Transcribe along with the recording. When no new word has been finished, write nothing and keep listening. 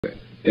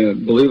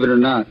believe it or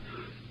not,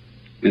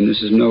 and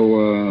this is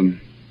no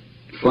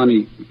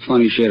funny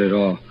shit at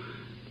all,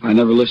 I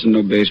never listen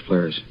to no bass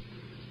players.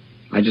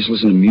 I just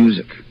listen to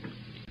music.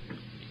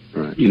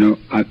 Right. You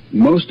know,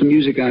 most of the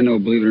music I know,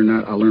 believe it or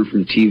not, I learned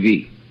from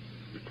TV.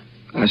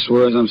 I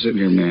swear as I'm sitting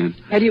here, man.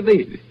 How do you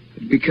mean?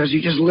 Because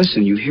you just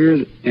listen, you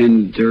hear,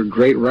 and there are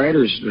great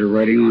writers that are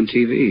writing on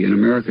TV in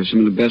America, some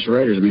of the best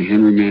writers. I mean,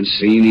 Henry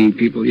Mancini,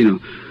 people, you know,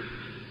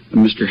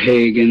 Mr.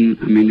 Hagen.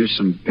 I mean, there's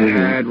some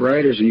bad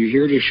writers, and you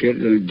hear this shit,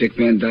 the Dick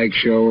Van Dyke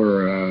Show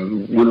or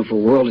Wonderful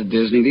World at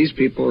Disney. These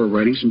people are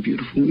writing some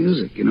beautiful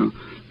music, you know.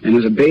 And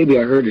as a baby,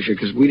 I heard this shit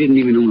because we didn't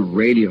even own a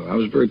radio. I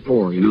was very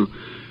poor, you know,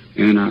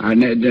 and I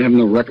didn't have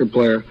no record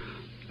player.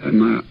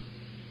 And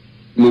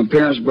my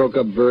parents broke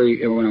up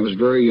when I was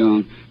very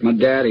young. My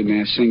daddy,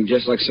 man, sang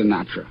just like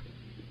Sinatra.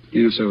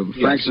 You know, so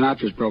Frank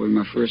Sinatra is probably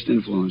my first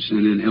influence.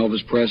 And then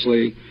Elvis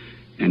Presley.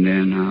 And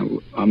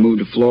then I moved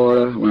to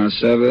Florida when I was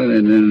 7.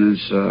 And then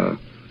there's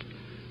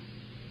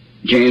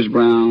James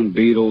Brown,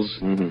 Beatles.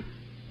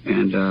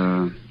 And,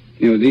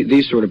 you know,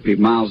 these sort of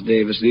people. Miles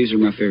Davis, these are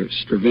my favorite.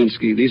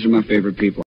 Stravinsky, these are my favorite people.